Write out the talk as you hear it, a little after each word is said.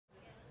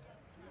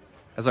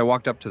As I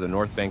walked up to the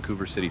North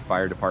Vancouver City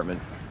Fire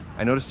Department,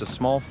 I noticed a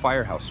small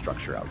firehouse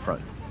structure out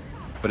front.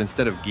 But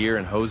instead of gear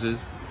and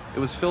hoses, it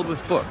was filled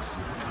with books,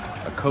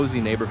 a cozy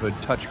neighborhood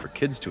touch for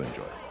kids to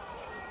enjoy.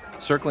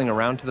 Circling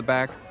around to the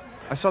back,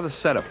 I saw the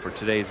setup for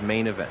today's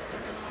main event,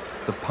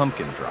 the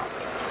pumpkin drop.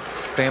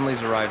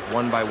 Families arrived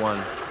one by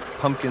one,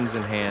 pumpkins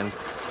in hand,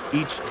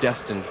 each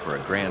destined for a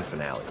grand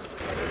finale.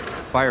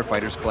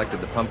 Firefighters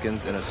collected the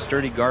pumpkins in a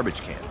sturdy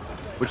garbage can,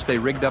 which they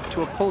rigged up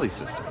to a pulley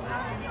system.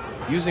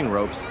 Using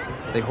ropes,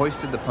 they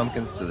hoisted the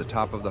pumpkins to the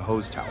top of the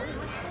hose tower,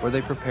 where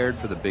they prepared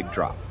for the big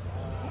drop.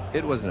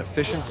 It was an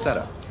efficient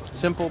setup,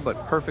 simple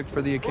but perfect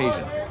for the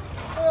occasion.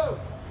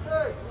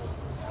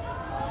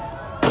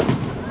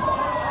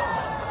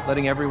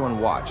 Letting everyone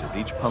watch as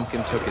each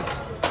pumpkin took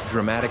its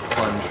dramatic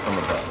plunge from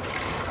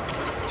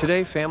above.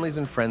 Today, families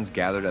and friends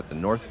gathered at the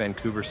North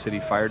Vancouver City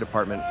Fire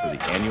Department for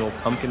the annual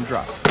pumpkin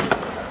drop.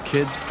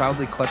 Kids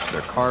proudly clutched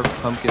their carved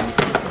pumpkins,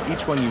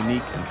 each one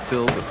unique and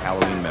filled with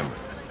Halloween memories.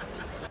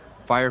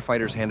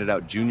 Firefighters handed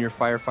out junior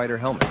firefighter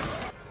helmets,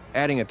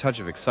 adding a touch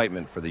of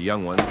excitement for the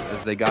young ones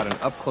as they got an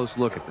up-close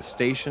look at the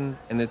station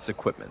and its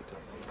equipment.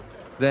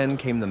 Then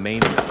came the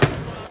main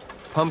event.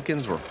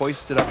 Pumpkins were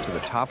hoisted up to the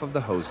top of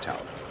the hose tower,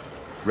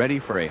 ready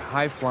for a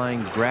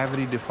high-flying,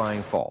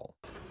 gravity-defying fall.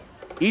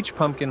 Each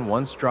pumpkin,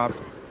 once dropped,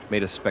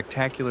 made a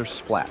spectacular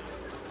splat,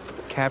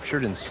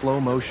 captured in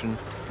slow motion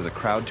for the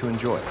crowd to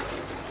enjoy.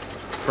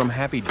 From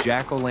happy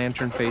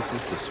jack-o'-lantern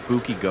faces to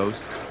spooky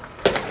ghosts,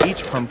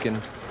 each pumpkin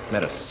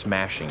met a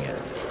smashing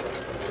end,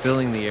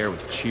 filling the air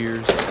with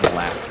cheers and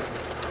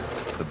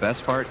laughter. The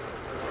best part?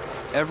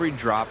 Every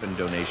drop and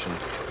donation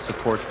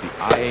supports the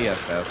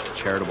IAFF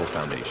Charitable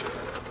Foundation,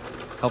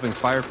 helping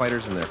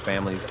firefighters and their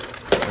families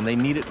when they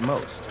need it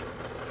most.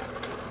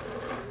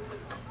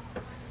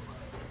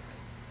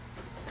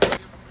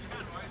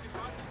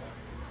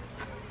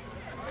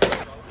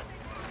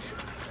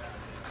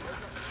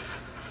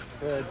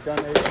 The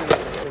donations for the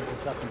kids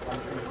are chucking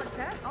pumpkins. What's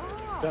that? Oh.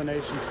 It's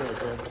donations for the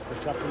kids.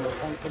 They're chucking the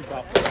pumpkins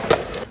off the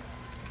bottom.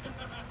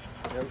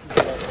 Yeah, we can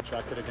start to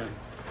chuck it again.